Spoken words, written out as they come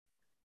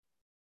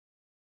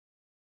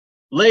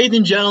Ladies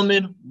and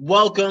gentlemen,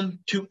 welcome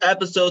to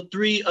episode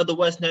 3 of the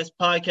West Nest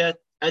podcast.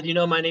 As you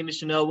know, my name is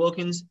Chanel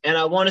Wilkins, and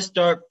I want to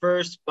start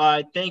first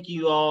by thanking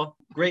you all.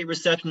 Great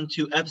reception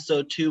to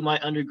episode 2, my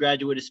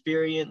undergraduate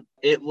experience.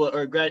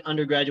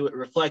 Undergraduate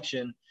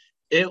reflection.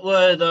 It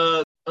was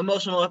a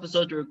emotional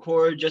episode to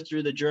record just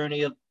through the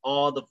journey of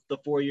all the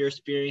 4-year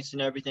experience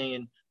and everything,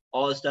 and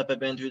all the stuff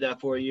I've been through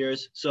that 4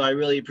 years. So I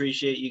really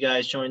appreciate you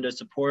guys showing the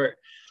support.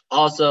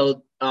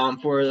 Also,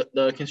 for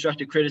the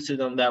constructive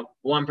criticism that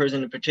one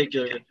person in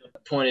particular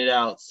pointed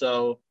out.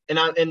 So,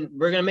 and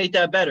we're gonna make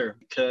that better,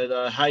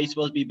 because how are you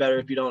supposed to be better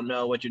if you don't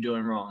know what you're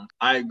doing wrong?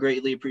 I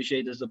greatly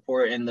appreciate the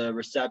support and the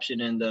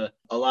reception and a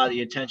lot of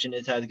the attention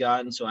it has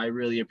gotten. So I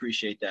really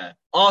appreciate that.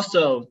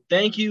 Also,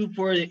 thank you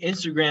for the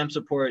Instagram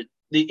support.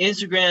 The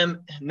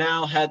Instagram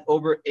now has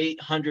over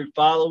 800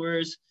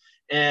 followers.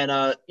 And,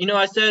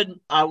 I said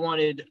I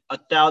wanted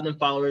 1,000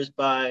 followers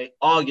by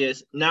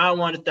August. Now I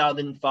want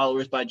 1,000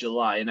 followers by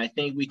July. And I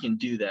think we can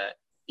do that.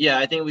 Yeah,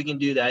 I think we can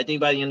do that. I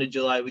think by the end of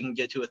July, we can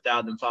get to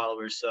 1,000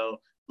 followers.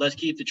 So let's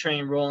keep the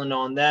train rolling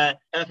on that.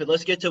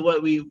 Let's get to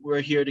what we were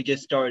here to get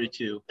started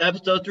to.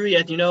 Episode 3,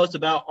 as you know, it's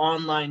about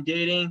online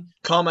dating.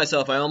 Call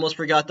myself. I almost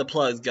forgot the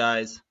plugs,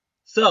 guys.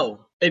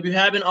 So if you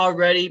haven't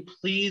already,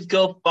 please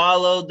go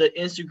follow the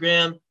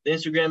Instagram. The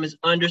Instagram is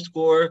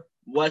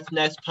 _What's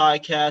Next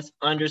Podcast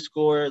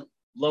 _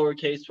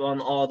 lowercase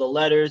on all the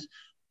letters.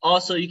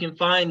 Also, you can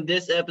find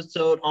this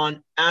episode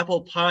on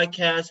Apple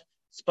Podcasts,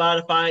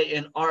 Spotify,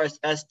 and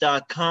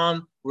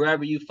RSS.com.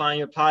 Wherever you find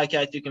your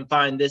podcast, you can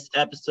find this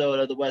episode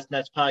of the West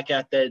Nest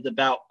Podcast that is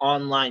about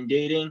online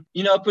dating.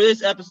 For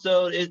this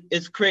episode,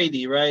 it's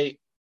crazy, right?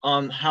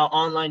 How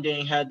online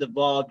dating has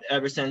evolved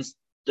ever since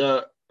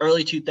the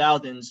early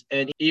 2000s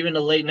and even the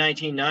late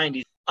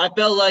 1990s. I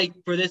felt like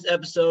for this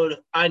episode,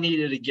 I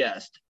needed a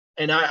guest.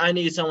 And I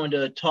need someone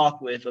to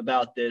talk with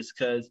about this,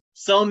 because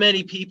so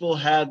many people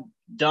have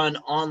done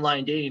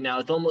online dating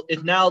now.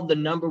 It's now the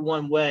number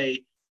one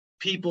way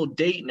people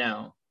date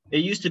now. It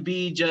used to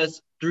be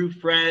just through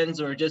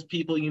friends or just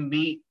people you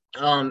meet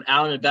out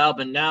and about,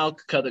 but now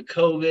because of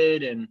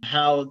COVID and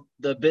how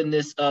the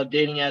business of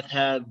dating apps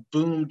have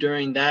boomed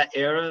during that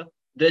era,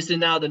 this is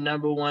now the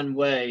number one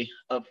way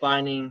of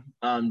finding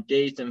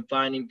dates and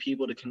finding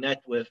people to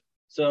connect with.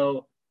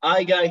 So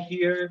I got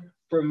here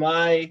for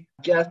my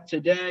guest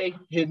today.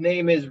 His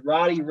name is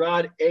Roddy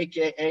Rod,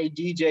 aka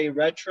DJ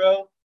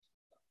Retro.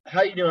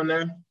 How you doing,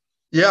 man?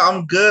 Yeah,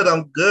 I'm good.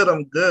 I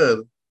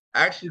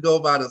actually go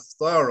by the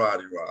Star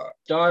Roddy Rod.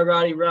 Star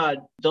Roddy Rod.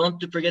 Don't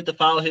forget to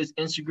follow his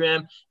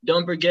Instagram.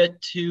 Don't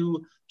forget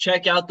to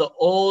check out the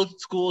old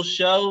school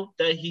show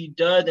that he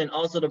does, and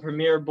also the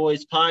Premier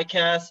Boys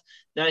podcast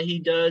that he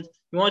does.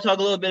 You want to talk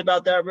a little bit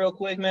about that real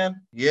quick,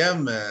 man? Yeah,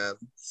 man.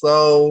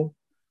 So,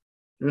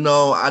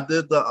 I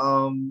did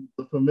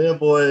the Premier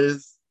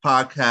Boys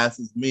podcast.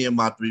 Is me and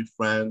my 3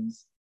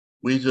 friends.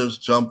 We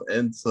just jump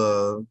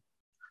into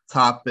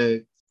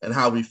topics and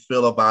how we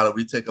feel about it.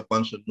 We take a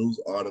bunch of news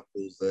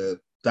articles and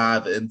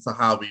dive into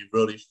how we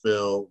really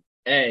feel.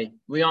 Hey,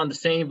 we on the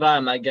same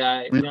vibe, my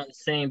guy. We on the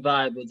same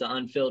vibe with the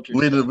unfiltered.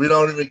 We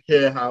don't even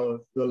care how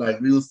it feel. Like,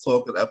 we was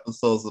talking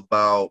episodes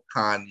about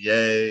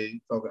Kanye,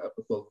 talking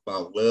episodes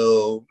about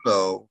Will,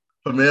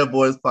 Premier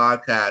Boys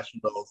podcast,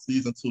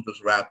 season 2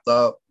 just wrapped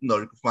up. You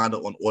can find it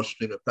on all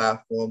streaming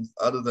platforms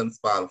other than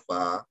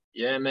Spotify.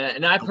 Yeah, man.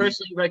 And I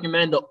personally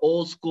recommend the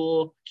old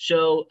school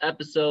show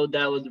episode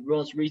that was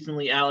most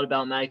recently out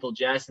about Michael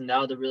Jackson.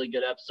 That was a really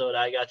good episode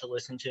I got to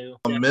listen to.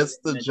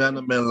 Mr.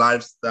 Gentleman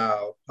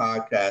Lifestyle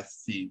Podcast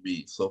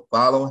TV. So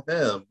follow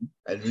him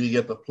and you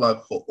get the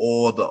plug for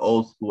all the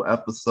old school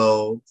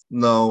episodes.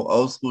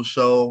 Old school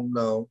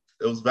show.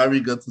 It was very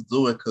good to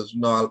do it because,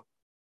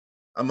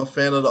 I'm a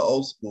fan of the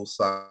old school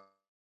side.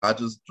 I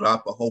just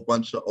drop a whole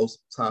bunch of old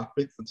school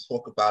topics and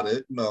talk about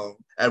it.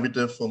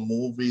 Everything from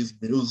movies,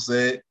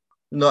 music,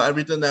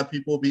 everything that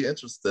people be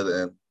interested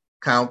in.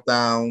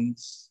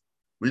 Countdowns.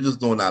 We just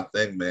doing our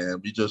thing,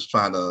 man. We just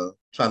trying to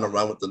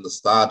run with the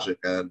nostalgic,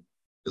 and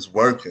it's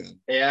working.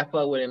 Yeah, I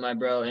fuck with it, my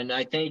bro. And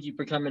I thank you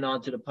for coming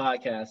on to the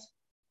podcast.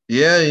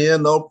 Yeah,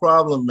 no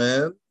problem,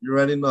 man. You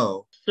already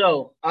know.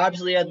 So,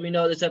 obviously, as we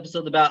know, this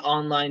episode's about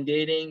online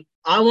dating.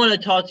 I want to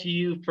talk to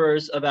you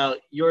first about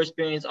your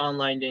experience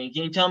online dating.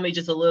 Can you tell me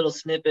just a little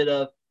snippet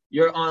of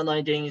your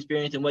online dating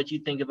experience and what you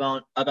think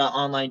about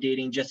online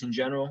dating just in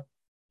general?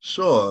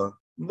 Sure.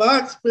 My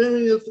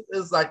experience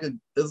is like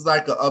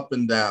a up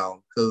and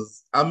down,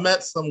 because I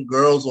met some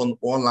girls on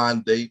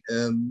online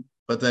dating,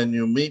 but then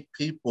you meet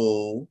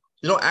people,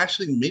 you don't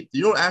actually meet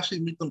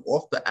them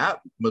off the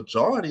app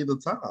majority of the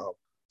time.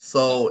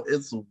 So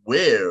it's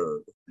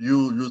weird.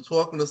 You're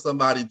talking to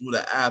somebody through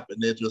the app and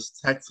they're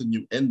just texting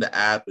you in the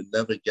app and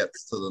never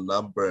gets to the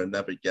number and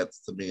never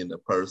gets to me in the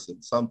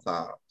person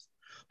sometimes.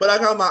 But I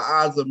got my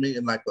eyes on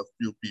meeting like a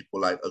few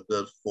people, like a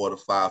good 4 to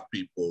 5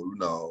 people,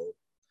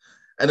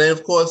 And then,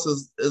 of course,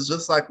 it's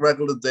just like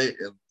regular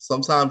dating.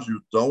 Sometimes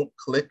you don't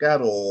click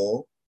at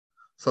all.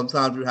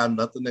 Sometimes you have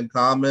nothing in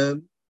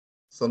common.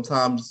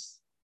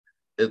 Sometimes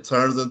it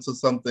turns into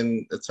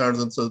something. It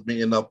turns into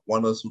meeting up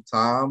one or two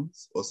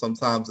times, or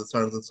sometimes it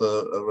turns into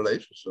a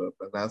relationship,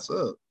 and that's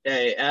it.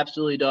 Hey,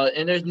 absolutely does.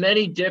 And there's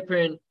many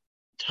different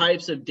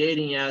types of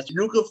dating apps.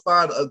 You can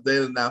find a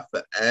dating app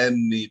for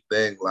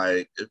anything.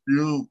 Like if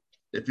you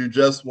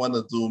just want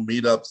to do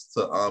meetups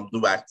to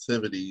do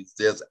activities,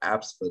 there's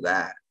apps for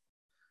that.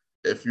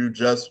 If you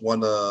just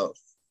wanna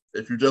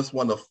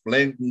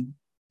fling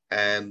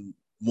and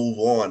move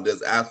on,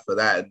 there's apps for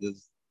that. And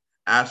there's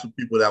apps for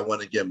people that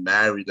want to get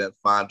married and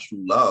find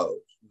true love.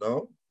 You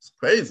know, it's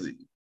crazy.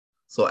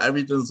 So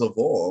everything's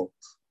evolved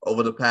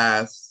over the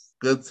past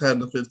good 10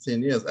 to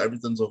 15 years.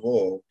 Everything's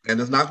evolved,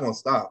 and it's not gonna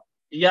stop.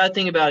 You gotta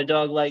think about it,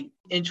 dog. Like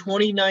in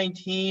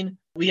 2019,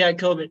 we had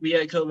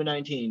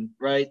COVID-19,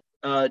 right?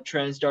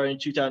 Trend started in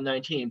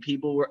 2019.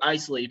 People were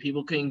isolated.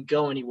 People couldn't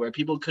go anywhere.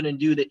 People couldn't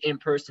do the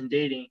in-person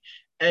dating.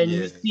 And Yeah.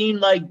 you've seen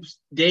like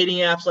dating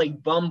apps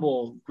like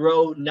Bumble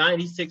grow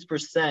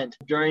 96%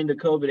 during the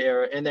COVID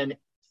era. And then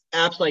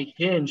apps like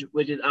Hinge,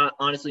 which is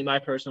honestly my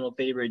personal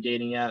favorite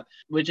dating app,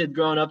 which has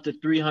grown up to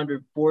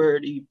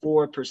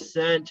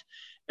 344%.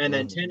 And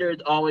then Tinder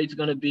is always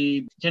going to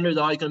be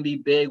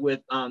big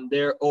with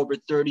their over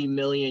 30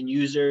 million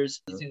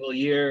users a single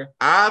year.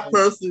 I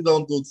personally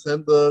don't do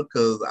Tinder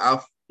because I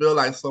feel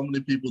like so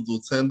many people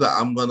do Tinder.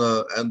 I'm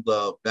gonna end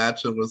up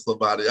matching with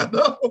somebody I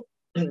know.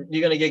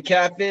 You're gonna get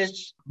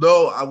catfish?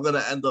 No, I'm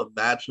gonna end up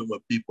matching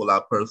with people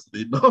I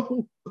personally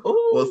know.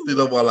 Or see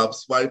them while I'm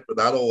swiping.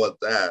 I don't want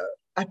that.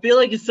 I feel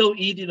like it's so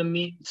easy to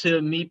meet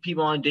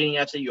people on dating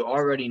apps that you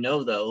already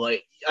know, though.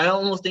 Like, I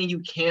almost think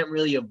you can't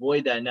really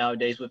avoid that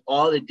nowadays with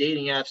all the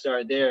dating apps that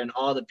are there and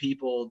all the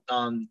people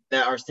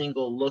that are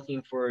single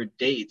looking for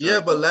dates.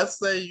 Yeah, but let's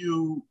say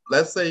you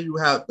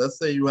have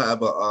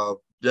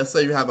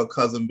a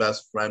cousin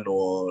best friend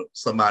or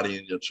somebody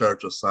in your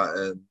church or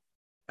something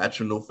that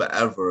you knew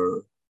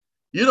forever.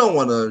 You don't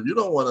wanna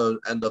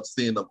end up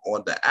seeing them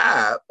on the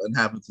app and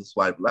having to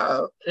swipe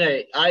left.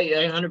 Hey, I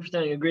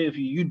 100% agree with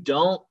you. You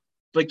don't.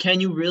 But can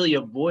you really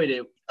avoid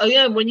it?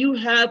 Again, when you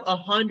have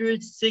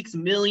 106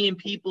 million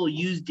people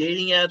use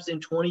dating apps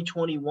in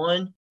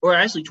 2021, or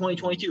actually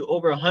 2022,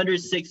 over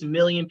 106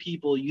 million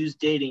people use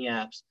dating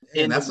apps.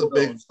 And that's a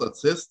big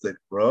statistic,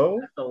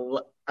 bro.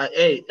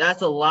 Hey,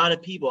 that's a lot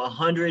of people.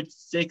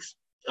 106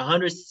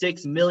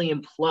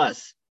 million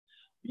plus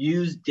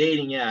use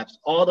dating apps.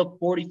 All the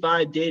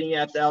 45 dating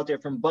apps out there,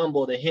 from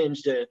Bumble to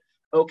Hinge to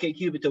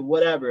OkCupid to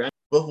whatever.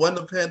 But when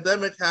the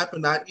pandemic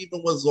happened, I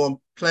even was on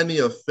Plenty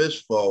of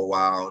Fish for a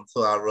while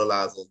until I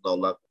realized there's no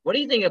luck. What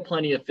do you think of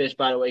Plenty of Fish,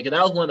 by the way? Because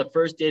that was one of the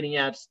first dating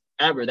apps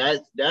ever.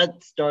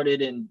 That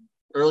started in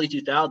early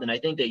 2000. I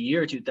think the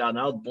year 2000.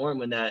 I was born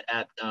when that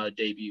app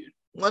debuted.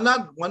 When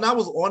I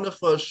was on it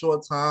for a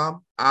short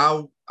time,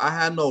 I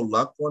had no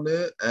luck on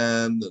it,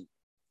 and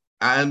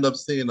I ended up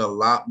seeing a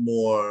lot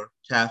more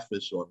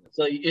catfish on it.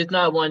 So it's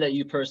not one that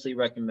you personally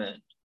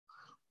recommend?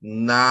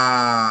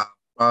 Nah.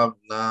 I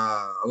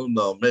don't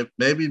know.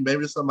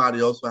 Maybe somebody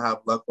else will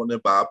have luck on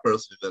it, but I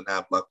personally didn't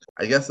have luck.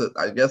 I guess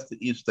to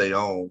each their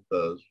own,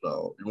 because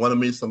you want to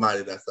meet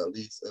somebody that's at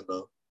least in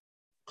a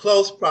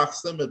close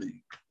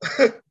proximity.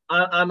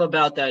 I'm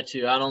about that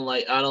too.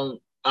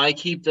 I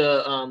keep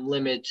the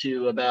limit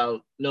to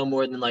about no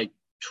more than like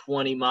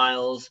 20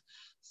 miles.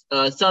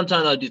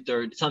 Sometimes I'll do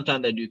 30.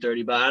 Sometimes I do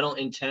 30, but I don't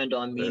intend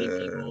on meeting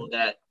people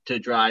that to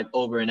drive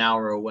over an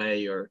hour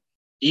away or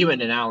even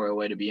an hour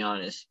away, to be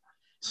honest.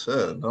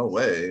 Sure, no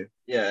way.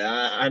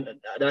 Yeah, I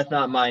that's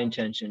not my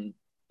intention.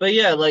 But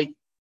yeah, like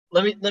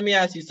let me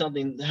ask you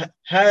something.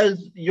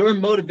 Has your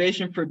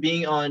motivation for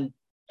being on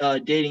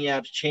dating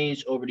apps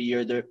changed over the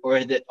years, or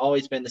has it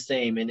always been the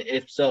same? And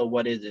if so,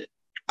 what is it?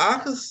 I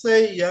could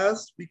say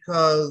yes,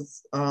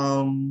 because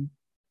the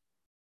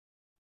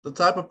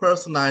type of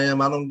person I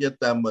am, I don't get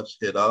that much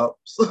hit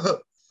ups.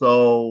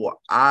 So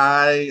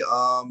I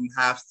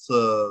have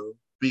to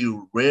be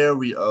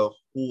wary of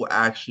who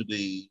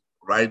actually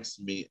writes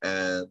me,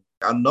 and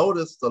I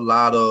noticed a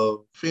lot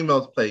of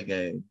females play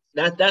games.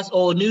 That's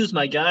old news,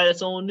 my guy.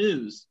 That's old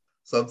news.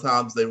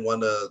 Sometimes they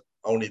want to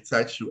only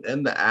text you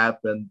in the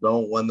app and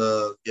don't want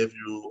to give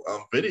you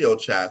video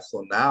chat.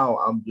 So now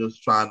I'm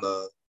just trying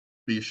to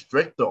be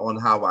stricter on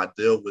how I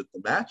deal with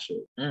the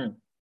matches.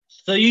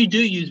 So you do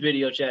use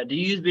video chat. Do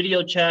you use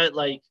video chat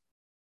like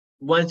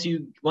once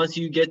you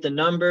get the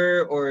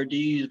number, or do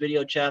you use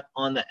video chat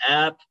on the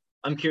app?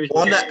 I'm curious.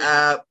 On the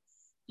app,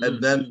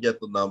 and then get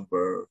the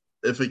number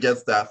if it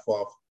gets that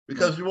far,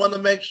 because you want to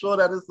make sure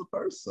that it's the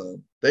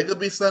person. They could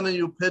be sending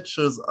you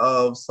pictures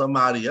of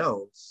somebody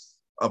else,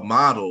 a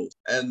model,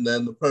 and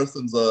then the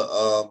person's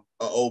a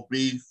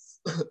obese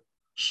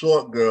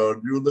short girl.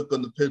 You look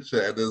on the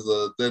picture and there's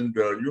a thin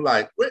girl. You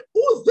like, wait,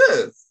 who's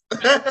this?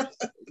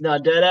 No,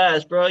 dead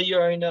ass, bro. You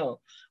already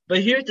know.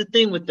 But here's the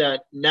thing with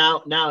that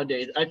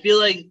nowadays. I feel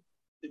like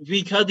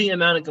because the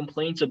amount of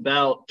complaints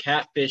about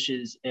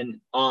catfishes and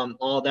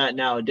all that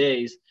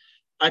nowadays,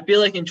 I feel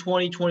like in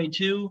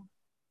 2022,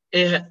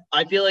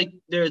 I feel like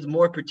there's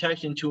more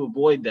protection to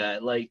avoid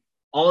that. Like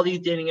all these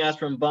dating apps,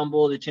 from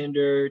Bumble to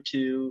Tinder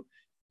to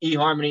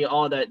eHarmony,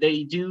 all that.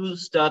 They do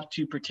stuff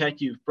to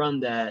protect you from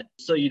that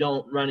so you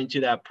don't run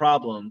into that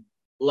problem.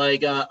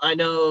 Like I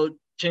know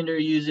Tinder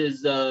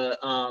uses the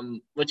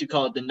what you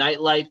call it, the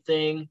nightlife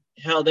thing.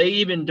 Hell, they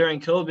even during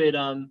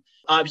COVID,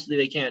 obviously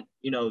they can't,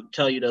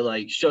 tell you to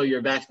like show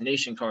your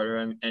vaccination card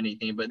or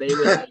anything, but they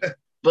would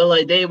but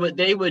like they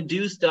would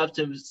do stuff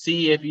to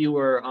see if you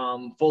were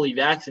fully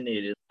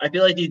vaccinated. I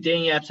feel like these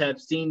dating apps have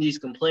seen these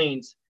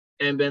complaints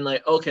and been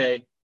like,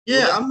 okay,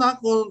 Yeah, I'm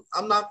not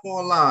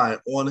gonna lie.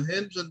 On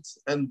Hinge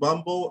and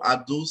Bumble,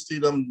 I do see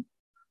them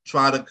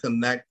try to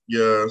connect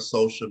your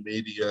social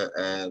media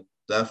and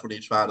definitely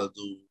try to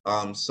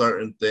do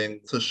certain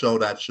things to show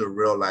that you're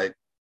real. Like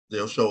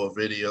they'll show a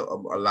video,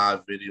 a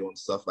live video and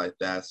stuff like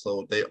that.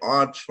 So they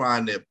are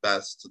trying their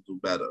best to do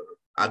better.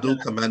 I do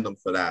commend them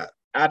for that.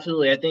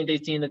 absolutely. I think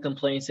they've seen the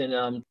complaints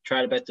and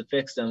try to best to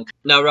fix them.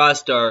 Now,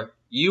 Rostar,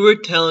 you were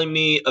telling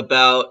me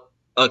about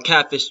a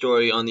catfish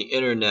story on the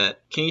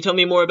internet. Can you tell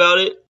me more about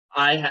it?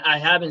 I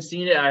haven't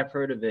seen it. I've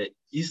heard of it.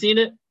 You seen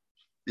it?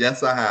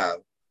 Yes, I have.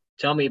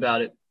 Tell me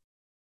about it.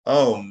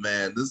 Oh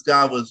man, this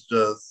guy was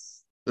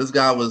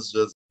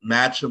just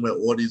matching with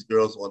all these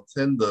girls on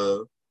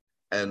Tinder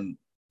and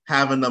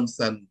having them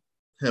send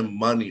him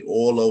money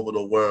all over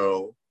the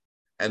world.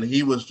 And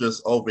he was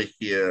just over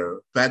here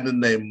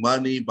spending their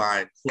money,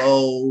 buying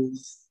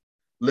clothes,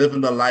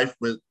 living the life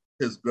with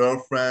his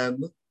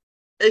girlfriend.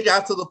 It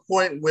got to the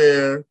point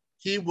where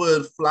he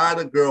would fly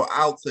the girl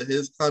out to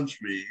his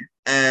country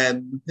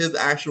and his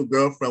actual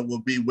girlfriend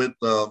would be with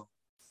them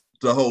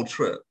the whole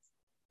trip.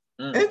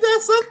 Ain't that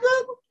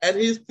something? And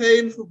he's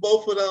paying for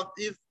both of them.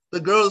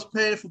 The girl is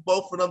paying for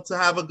both of them to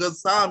have a good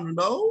time, you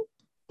know?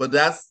 But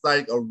that's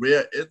like a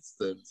rare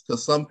instance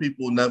because some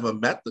people never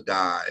met the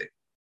guy.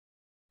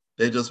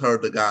 They just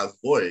heard the guy's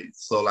voice.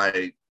 So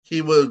like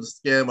he would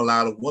scam a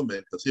lot of women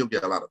because he'll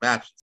get a lot of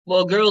matches.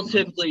 Well, girls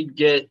typically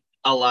get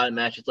a lot of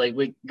matches. Like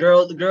with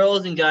girls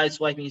and guys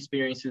swiping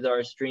experiences are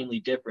extremely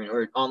different,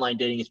 or online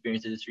dating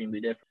experiences are extremely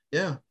different.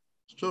 Yeah,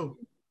 it's true.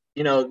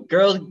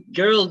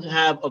 Girls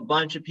have a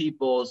bunch of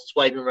people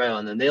swiping right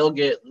on them. They'll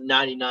get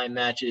 99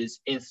 matches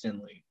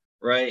instantly,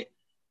 right?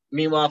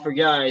 Meanwhile, for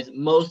guys,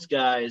 most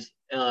guys,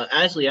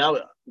 actually, I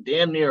would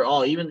damn near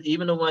all,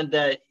 even the ones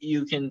that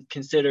you can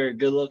consider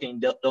good looking,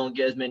 don't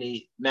get as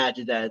many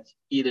matches as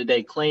either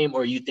they claim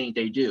or you think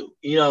they do.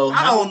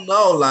 I don't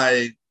know.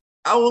 Like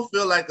I would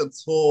feel like a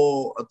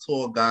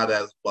tall guy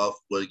that's buff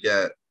would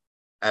get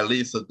at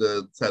least a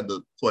good 10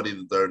 to 20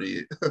 to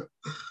 30.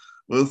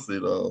 We'll see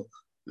though.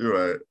 You're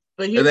right.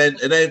 But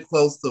it ain't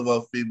close to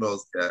what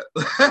females get.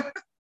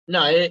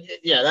 No,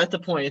 yeah, that's the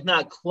point. It's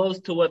not close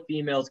to what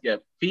females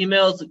get.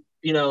 Females,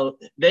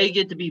 they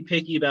get to be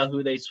picky about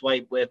who they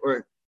swipe with,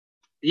 or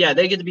yeah,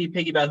 they get to be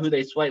picky about who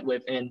they swipe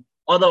with. And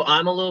although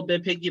I'm a little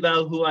bit picky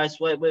about who I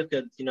swipe with,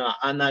 because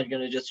I'm not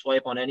gonna just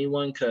swipe on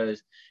anyone.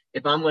 Because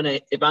if I'm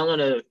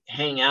gonna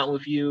hang out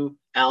with you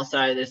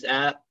outside of this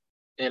app,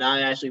 and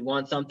I actually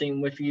want something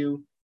with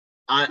you,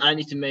 I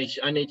need to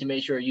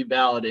make sure you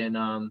valid and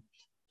Of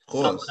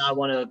course. I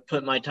want to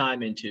put my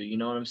time into. You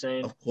know what I'm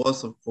saying? Of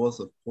course, of course,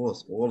 of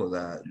course. All of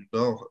that.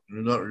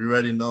 You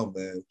already know,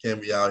 man.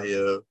 Can't be out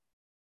here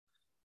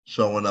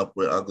showing up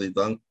with ugly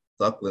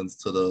ducklings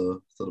to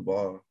the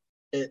bar.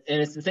 And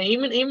it's the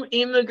same.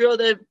 Even a girl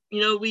that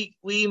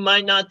we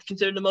might not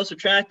consider the most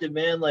attractive,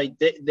 man. Like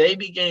they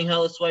be getting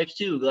hella swipes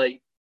too.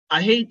 Like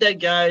I hate that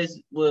guys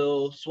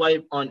will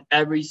swipe on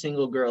every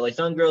single girl. Like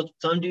some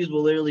dudes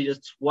will literally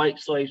just swipe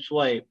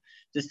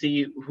to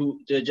see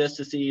just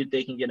to see if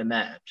they can get a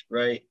match,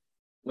 right?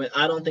 When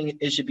I don't think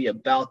it should be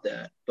about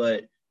that,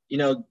 but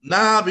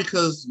Nah,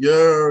 because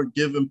you're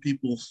giving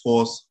people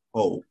false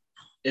hope.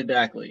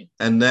 exactly.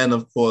 And then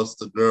of course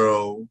the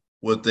girl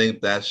would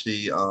think that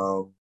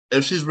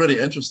if she's really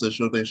interested,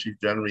 she'll think she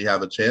generally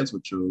have a chance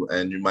with you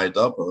and you might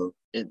dub her.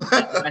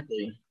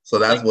 Exactly. So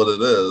that's what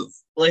it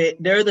is. Like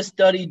there's a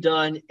study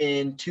done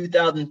in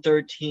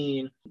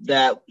 2013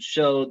 that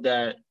showed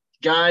that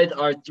guys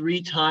are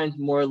 3 times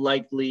more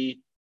likely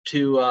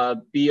to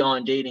be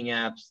on dating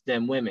apps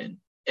than women.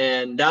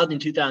 And that was in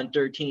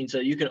 2013. So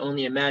you can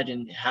only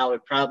imagine how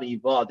it probably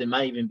evolved. It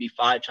might even be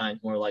 5 times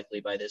more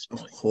likely by this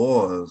point. Of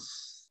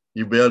course.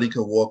 You barely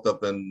can walk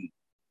up and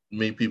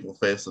meet people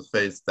face to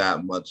face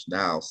that much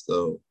now.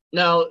 So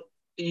now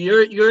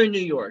you're in New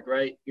York,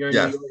 right? You're in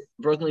yes. New York,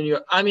 Brooklyn, New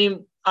York. I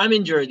mean, I'm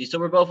in Jersey, so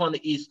we're both on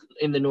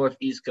the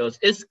northeast coast.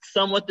 It's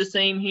somewhat the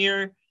same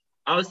here.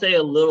 I would say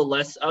a little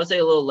less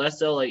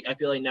so. Like I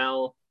feel like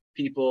now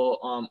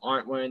people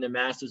aren't wearing their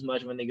masks as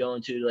much when they go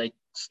into like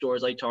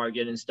stores like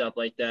Target and stuff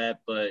like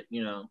that. But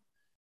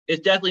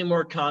it's definitely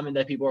more common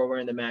that people are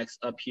wearing the masks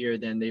up here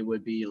than they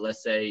would be,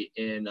 let's say,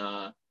 in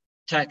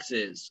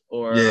Texas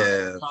or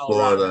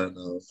Florida,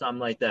 something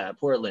like that.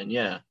 Portland,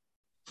 yeah,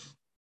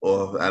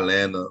 or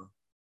Atlanta.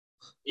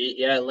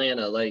 Yeah,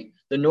 Atlanta. Like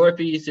the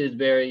Northeast is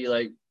very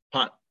like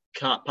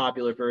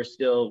popular for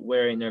still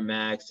wearing their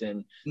masks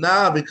and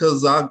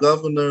because our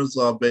governors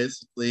are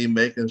basically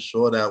making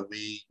sure that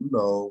we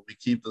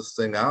keep this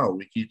thing out.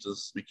 We keep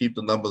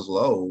the numbers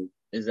low.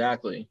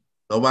 Exactly.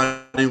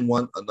 Nobody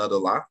want another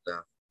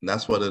lockdown. And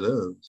that's what it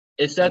is.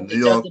 Except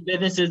the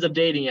businesses of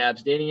dating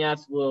apps. Dating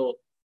apps will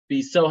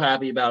be so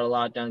happy about a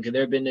lockdown because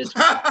their business.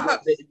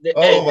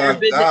 Oh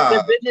my God.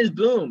 Their business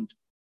boomed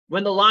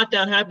when the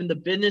lockdown happened. The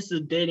business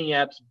of dating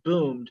apps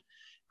boomed,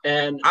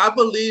 and I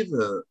believe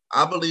it.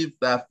 I believe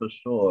that for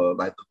sure.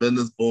 Like the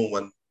business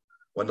boom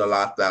when the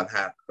lockdown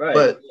happened. right.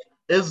 But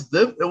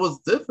it was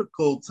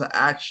difficult to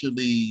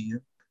actually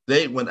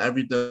date when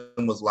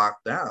everything was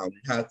locked down.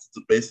 You had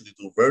to basically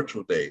do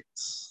virtual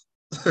dates.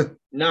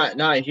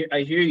 I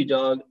hear you,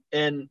 dog.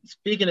 And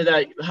speaking of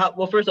that,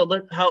 first of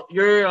all, how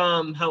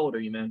old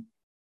are you, man?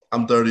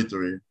 I'm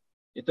 33.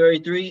 You're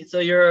 33, so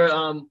you're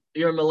a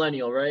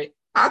millennial, right?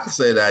 I could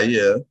say that,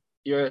 yeah.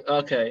 You're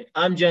okay.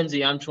 I'm Gen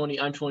Z. I'm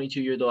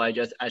 22 years old. I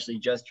just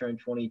turned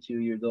 22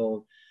 years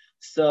old.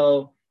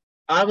 So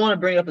I want to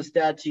bring up a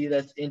stat to you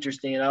that's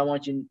interesting, and I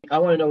want to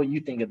know what you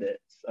think of this.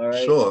 All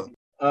right. Sure.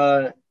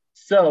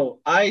 So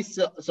I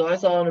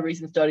saw in a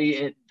recent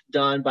study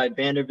done by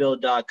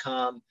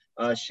Vanderbilt.com.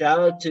 Shout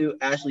out to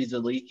Ashley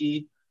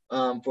Zaliki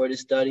for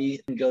this study.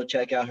 And go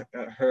check out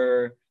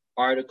her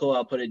article.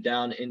 I'll put it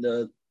down in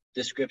the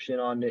description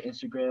on the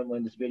Instagram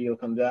when this video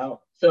comes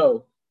out.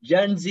 So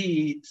Gen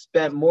Z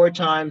spent more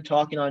time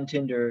talking on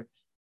Tinder,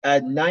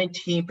 at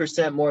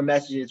 19% more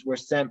messages were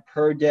sent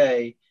per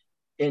day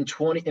in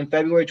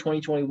February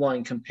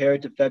 2021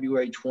 compared to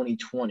February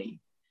 2020.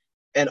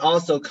 And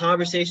also,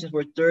 conversations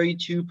were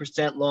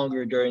 32%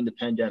 longer during the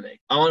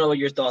pandemic. I want to know what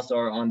your thoughts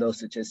are on those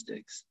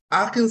statistics.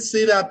 I can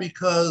see that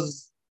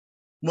because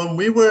when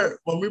we were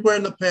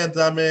in the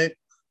pandemic,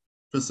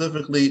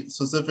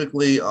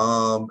 specifically in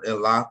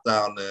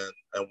lockdown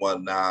and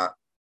whatnot,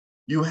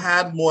 you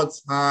had more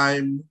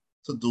time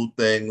to do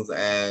things,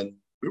 and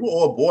we were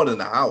all bored in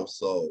the house.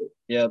 So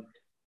yep.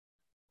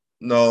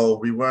 No,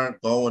 we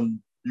weren't going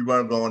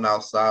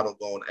outside or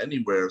going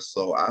anywhere.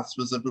 So I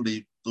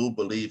specifically do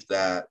believe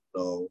that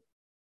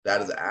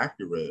that is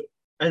accurate.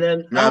 And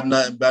then you have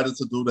nothing better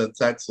to do than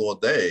text all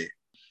day.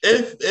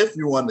 If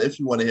you want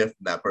to hear from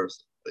that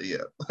person. But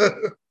yeah.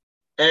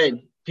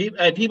 Hey,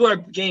 people are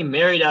getting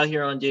married out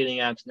here on dating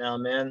apps now,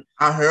 man.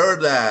 I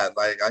heard that.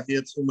 Like I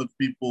hear too much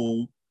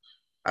people.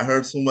 I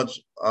heard so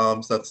much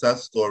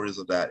success stories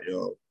of that,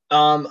 yo.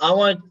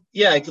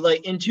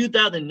 Like in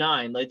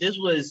 2009, like this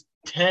was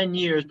 10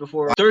 years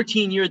before,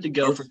 13 years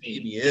ago for me.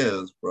 13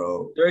 years,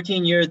 bro.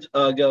 13 years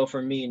ago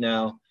for me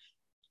now.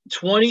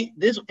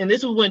 This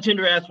was when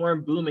Tinder apps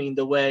weren't booming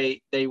the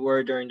way they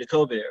were during the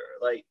COVID era.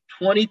 Like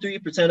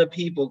 23% of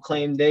people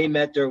claimed they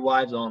met their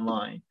wives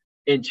online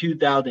in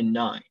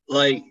 2009.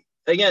 Like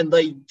again,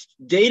 like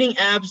dating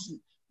apps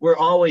were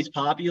always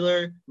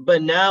popular,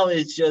 but now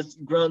it's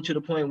just grown to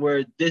the point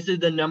where this is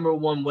the number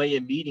one way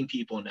of meeting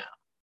people now.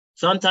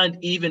 Sometimes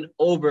even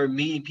over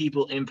meeting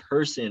people in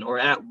person or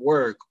at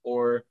work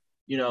or,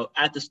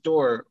 at the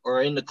store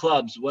or in the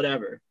clubs,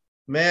 whatever.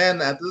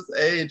 Man, at this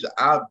age,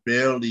 I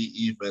barely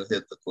even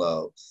hit the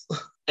clubs.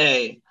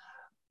 Hey,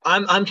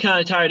 I'm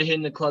kind of tired of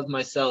hitting the clubs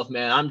myself,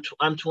 man. I'm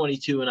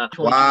 22 and I'm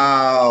 22.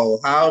 Wow,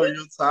 how are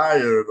you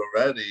tired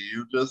already?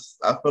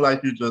 I feel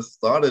like you just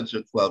started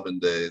your clubbing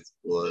days,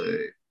 boy.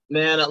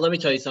 Man, let me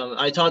tell you something.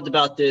 I talked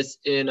about this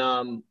in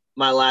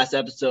my last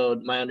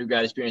episode, my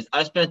undergrad experience.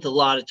 I spent a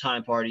lot of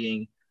time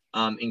partying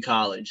in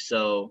college.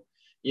 So,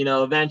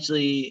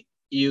 eventually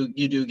you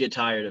do get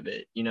tired of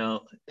it,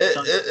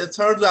 It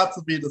turns out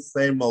to be the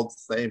same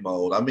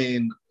old. I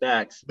mean,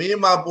 facts. Me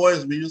and my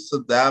boys, we used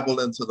to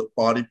dabble into the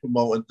party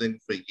promoting thing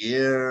for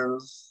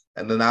years.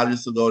 And then I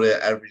used to go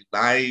there every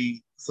night.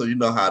 So you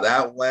know how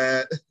that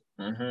went.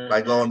 Mm-hmm.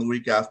 Like going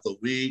week after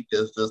week,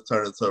 it's just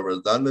turned into a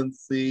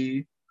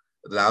redundancy.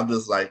 And I'm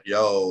just like,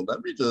 yo,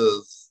 let me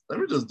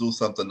just do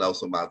something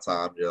else with my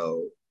time,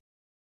 yo.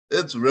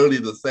 It's really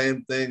the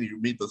same thing.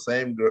 You meet the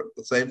same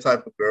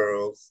type of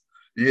girls.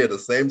 You hear the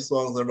same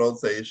songs in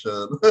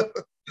rotation.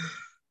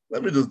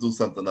 Let me just do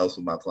something else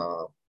with my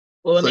time.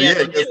 Well,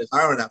 it gets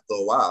tiring after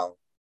a while.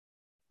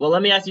 Well,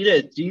 let me ask you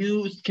this: Do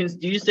you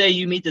say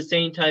you meet the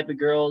same type of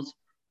girls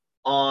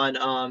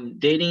on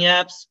dating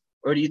apps,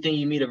 or do you think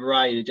you meet a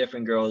variety of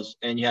different girls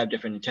and you have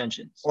different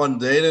intentions? On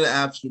dating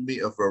apps, you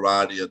meet a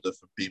variety of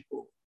different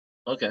people.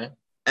 Okay.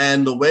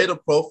 And the way the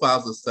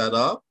profiles are set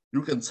up,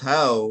 you can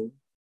tell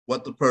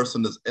what the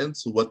person is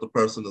into, what the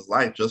person is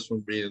like, just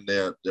from reading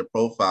their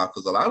profile.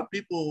 Because a lot of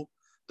people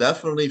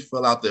definitely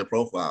fill out their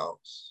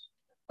profiles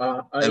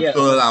and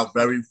fill it out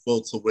very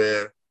full to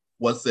where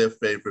what's their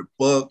favorite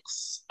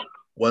books,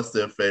 what's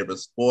their favorite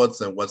sports,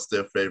 and what's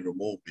their favorite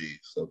movie.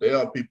 So there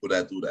are people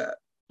that do that.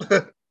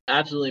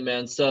 Absolutely,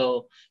 man.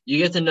 So you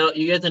get to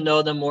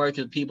know them more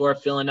because people are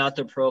filling out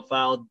their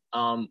profile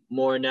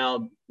more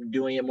now,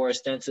 doing it more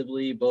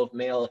extensively, both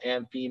male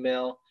and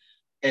female.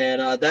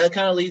 And that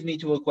kind of leads me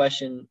to a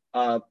question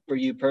for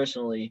you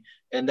personally,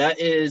 and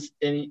that is,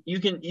 and you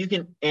can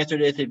answer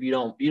this if you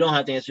don't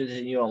have to answer this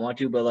if you don't want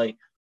to, but like,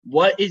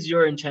 what is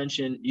your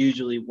intention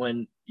usually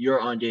when you're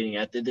on dating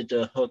app? Is it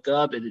to hook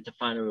up? Is it to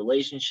find a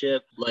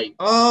relationship? Like,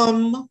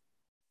 to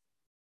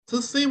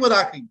see what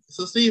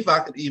if I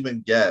could even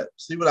get,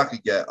 see what I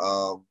could get.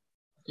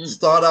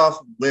 Start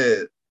off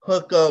with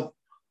hook up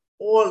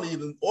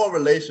or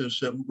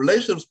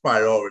relationships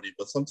priority,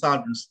 but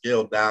sometimes you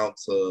scale down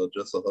to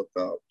just a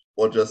hookup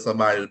or just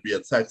somebody to be a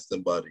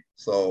texting buddy.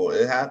 So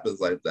it happens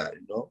like that,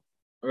 you know?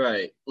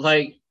 Right.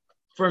 Like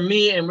for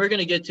me, and we're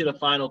gonna get to the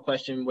final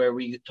question where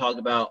we talk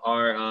about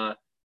our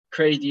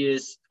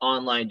craziest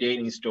online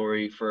dating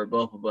story for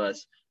both of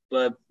us.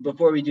 But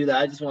before we do that,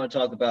 I just want to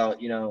talk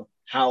about,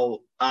 how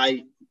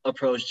I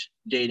approached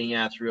dating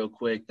apps real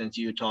quick since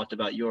you talked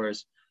about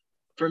yours.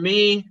 For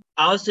me,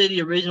 I would say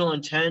the original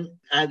intent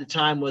at the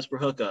time was for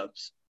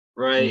hookups,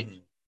 right? Mm-hmm.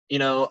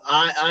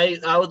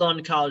 I was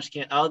on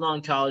I was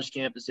on college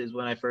campuses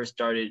when I first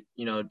started,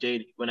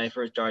 dating when I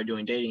first started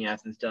doing dating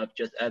apps and stuff,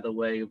 just as a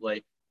way of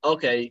like,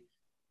 okay,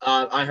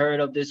 I heard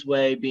of this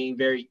way being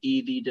very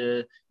easy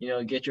to,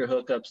 get your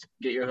hook up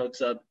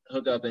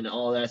and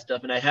all that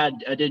stuff. And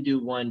I did do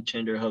one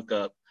Tinder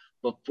hookup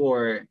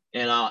before,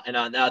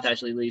 that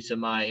actually leads to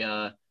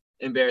my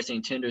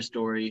embarrassing Tinder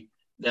story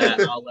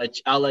that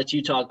I'll let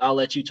you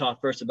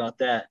talk first about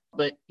that.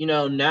 But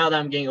now that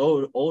I'm getting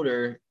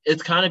older,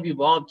 it's kind of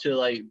evolved to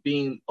like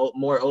being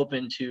more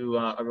open to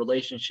a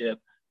relationship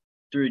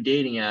through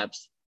dating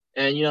apps.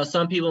 And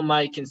some people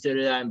might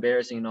consider that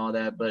embarrassing and all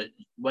that, but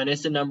when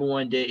it's the number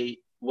one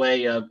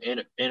way of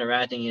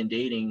interacting and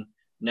dating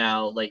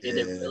now, like it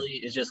Yeah. really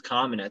is just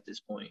common at this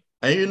point.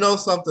 And you know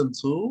something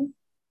too?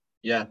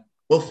 Yeah,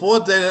 Before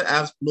dating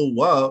apps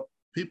blew up,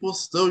 people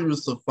still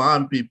used to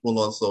find people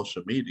on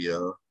social media.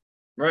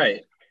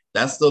 right.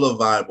 That's still a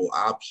viable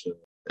option.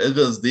 It's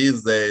just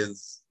these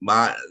days,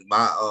 my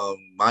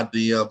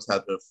DMs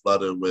have been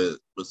flooded with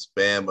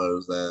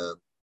spammers and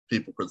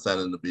people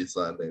pretending to be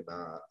something they're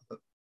not.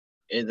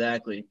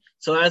 Exactly.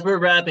 So as we're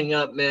wrapping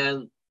up,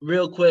 man,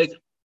 real quick,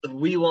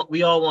 we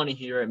all want to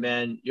hear it,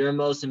 man. Your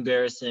most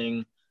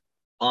embarrassing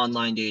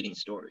online dating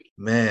story.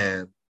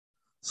 Man.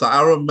 So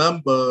I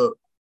remember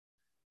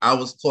I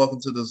was talking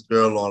to this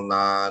girl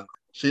online.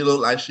 She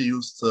looked like she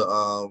used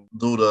to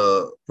do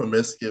the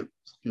promiscuous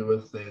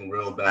thing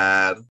real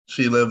bad.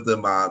 She lived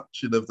in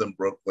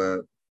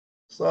Brooklyn.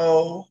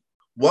 So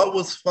what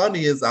was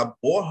funny is I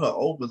brought her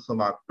over to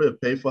my crib,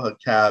 paid for her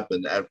cab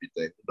and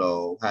everything,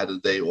 had a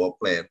date all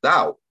planned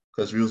out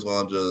because we was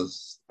gonna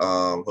just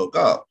hook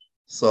up.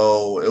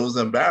 So it was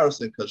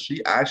embarrassing because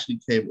she actually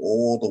came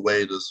all the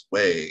way this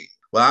way.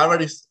 Well, I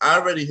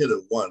already hit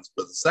it once,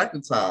 but the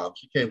second time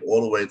she came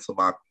all the way to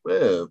my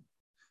crib.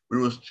 We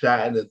was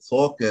chatting and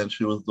talking.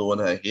 She was doing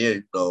her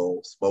hair,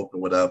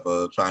 smoking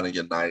whatever, trying to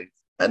get nice.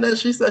 And then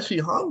she said she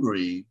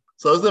hungry.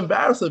 So it's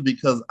embarrassing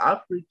because I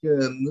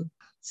freaking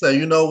say,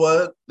 you know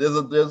what?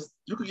 There's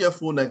you could get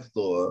food next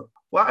door.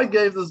 Well, I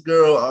gave this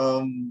girl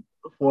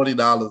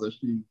 $40 and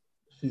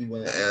she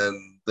went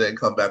and didn't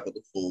come back with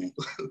the food.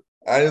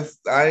 I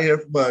ain't hear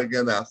from her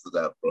again after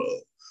that, bro.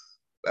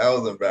 That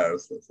was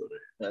embarrassing for me.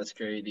 That's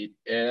crazy.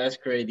 Yeah, that's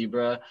crazy,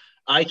 bro.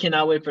 I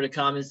cannot wait for the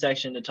comment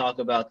section to talk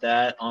about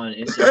that on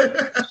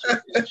Instagram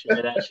and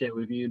share that shit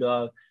with you,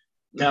 dog.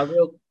 Now,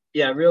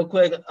 real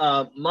quick.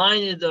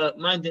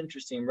 Mine's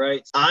interesting,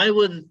 right? I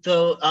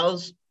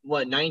was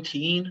what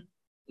 19?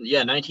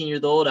 Yeah, 19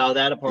 years old. I was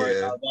at a party.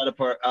 Yeah. I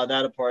was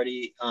at a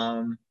party.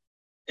 And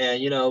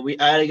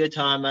I had a good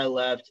time. I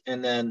left,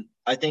 and then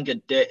I think a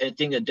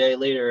day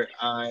later,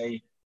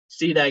 I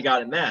see that I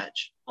got a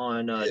match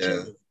on Yeah.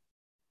 Tinder.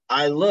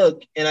 I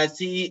look and I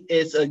see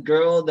it's a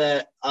girl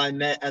that I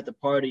met at the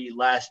party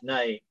last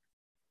night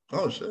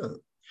Oh shit.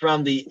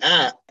 from the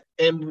app,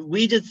 and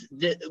we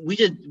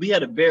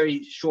had a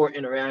very short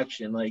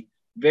interaction, like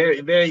very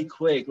very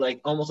quick,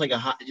 like almost like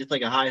just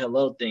like a hi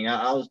hello thing.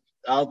 I was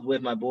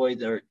with my boys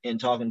there and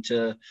talking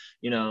to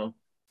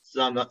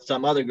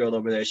some other girl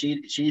over there.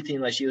 She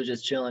seemed like she was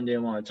just chilling,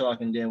 didn't want to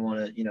talk and didn't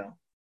want to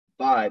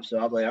vibe. So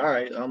I was like, all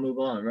right, I'll move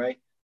on, right?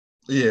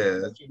 Yeah.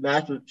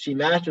 She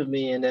matched with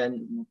me and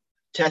then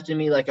texted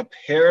me like a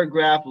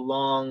paragraph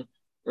long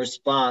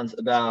response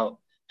about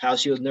how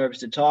she was nervous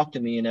to talk to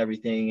me and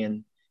everything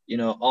and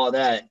all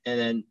that.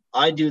 And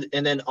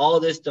then all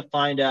this to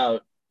find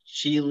out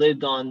she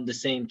lived on the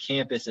same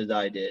campus as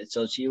I did.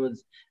 So she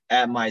was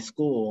at my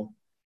school.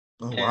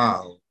 Oh And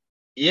wow.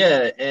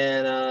 yeah,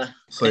 and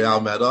So y'all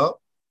met up?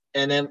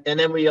 and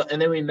then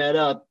we met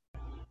up.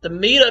 The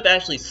meetup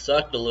actually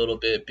sucked a little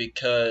bit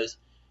because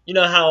you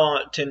know how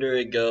on Tinder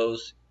it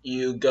goes.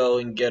 You go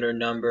and get her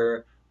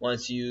number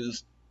once you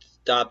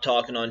stop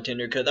talking on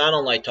Tinder. Because I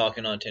don't like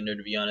talking on Tinder,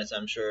 to be honest.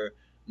 I'm sure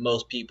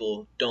most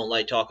people don't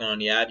like talking on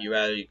the app. You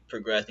rather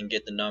progress and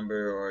get the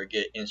number or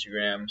get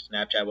Instagram,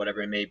 Snapchat,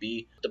 whatever it may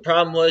be. The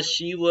problem was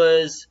she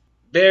was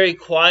very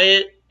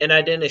quiet, and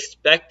I didn't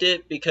expect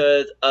it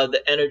because of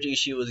the energy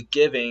she was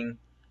giving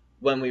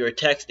when we were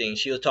texting.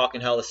 She was talking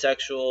hella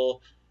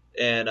sexual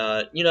and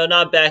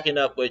not backing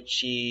up what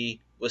she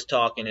was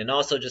talking, and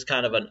also just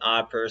kind of an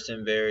odd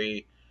person,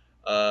 very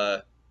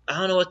I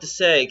don't know what to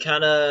say,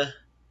 kind of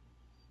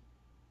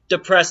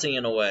depressing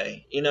in a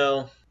way. It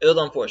was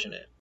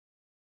unfortunate.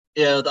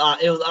 Yeah,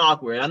 it was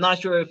awkward. I'm not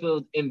sure if it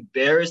was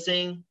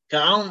embarrassing.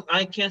 'Cause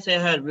I can't say I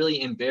had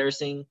really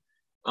embarrassing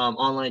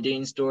online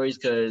dating stories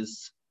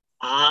because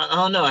I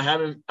don't know. I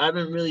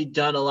haven't really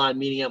done a lot of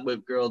meeting up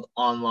with girls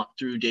online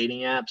through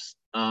dating apps.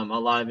 A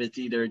lot of it's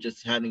either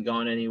just haven't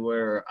gone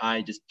anywhere, or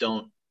I just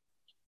don't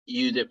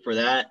use it for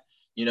that,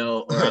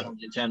 or I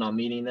don't intend on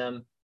meeting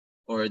them,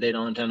 or they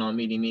don't intend on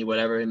meeting me,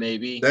 whatever it may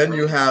be. Then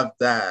you have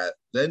that.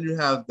 Then you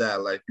have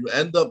that. Like you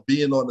end up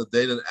being on the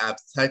dating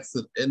apps,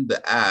 texting in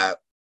the app,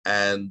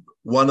 and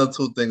one or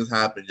two things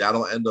happen. Y'all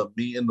don't end up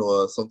meeting,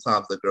 or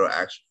sometimes the girl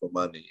asks you for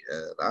money,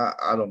 and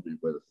I don't be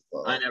with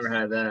I never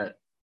had that.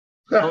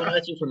 Oh, it.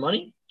 that's you for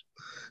money?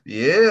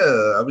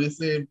 Yeah, I mean,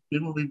 seeing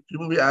people be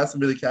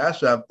asking me to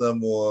cash app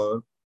them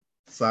or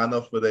sign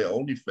up for their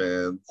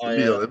OnlyFans. Oh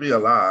yeah, It'd be a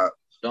lot.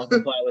 don't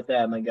comply with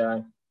that, my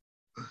guy.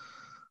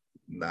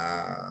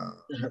 Nah.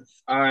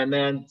 All right,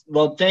 man.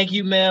 Well, thank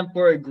you, man,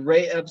 for a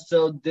great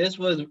episode. This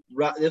was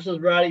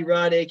Roddy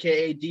Rod,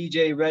 aka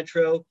DJ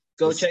Retro.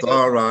 The Go check out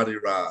Star Roddy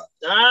Rod.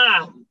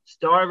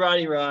 Star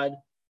Roddy Rod.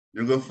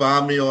 You can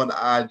find me on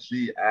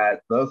IG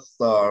at the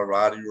Star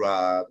Roddy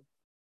Rod.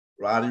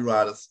 Roddy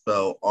Rod is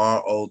spelled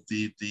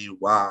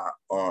RODDYROD.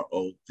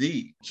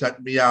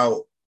 Check me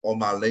out on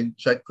my link.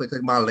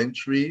 Click my link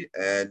tree,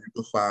 and you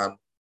can find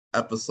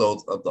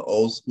episodes of the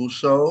Old School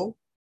Show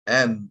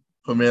and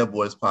Premier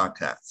Boys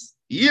podcast.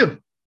 Yeah.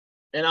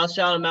 And I'll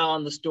shout him out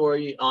on the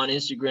story on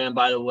Instagram,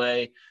 by the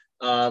way,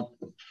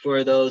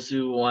 for those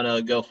who want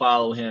to go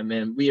follow him.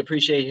 And we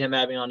appreciate him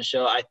having on the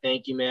show. I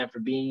thank you, man, for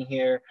being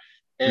here.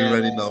 And, you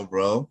already know,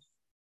 bro.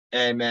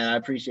 Hey, man, I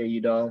appreciate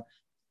you, dog.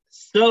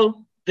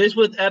 So this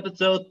was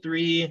episode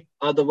 3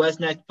 of the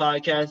West Next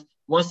podcast.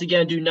 Once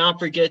again, do not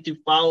forget to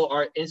follow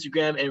our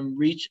Instagram and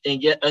reach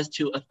and get us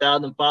to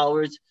 1,000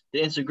 followers. The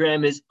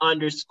Instagram is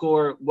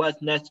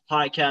 _West Next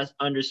podcast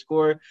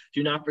 _.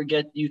 Do not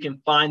forget you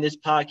can find this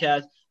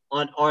podcast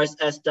on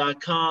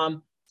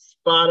rss.com,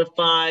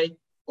 Spotify,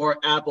 or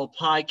Apple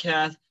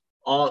Podcasts,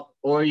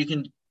 or you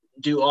can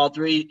do all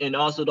three. And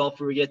also don't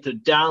forget to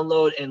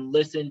download and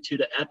listen to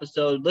the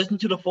episode. Listen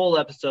to the full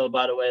episode,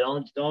 by the way.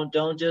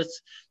 Don't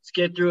just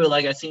skip through it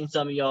like I've seen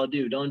some of y'all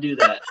do. Don't do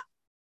that.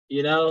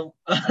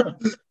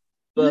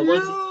 But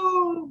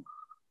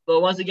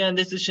once again,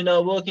 this is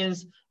Chanel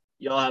Wilkins.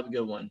 Y'all have a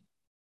good one.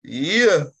 Yeah.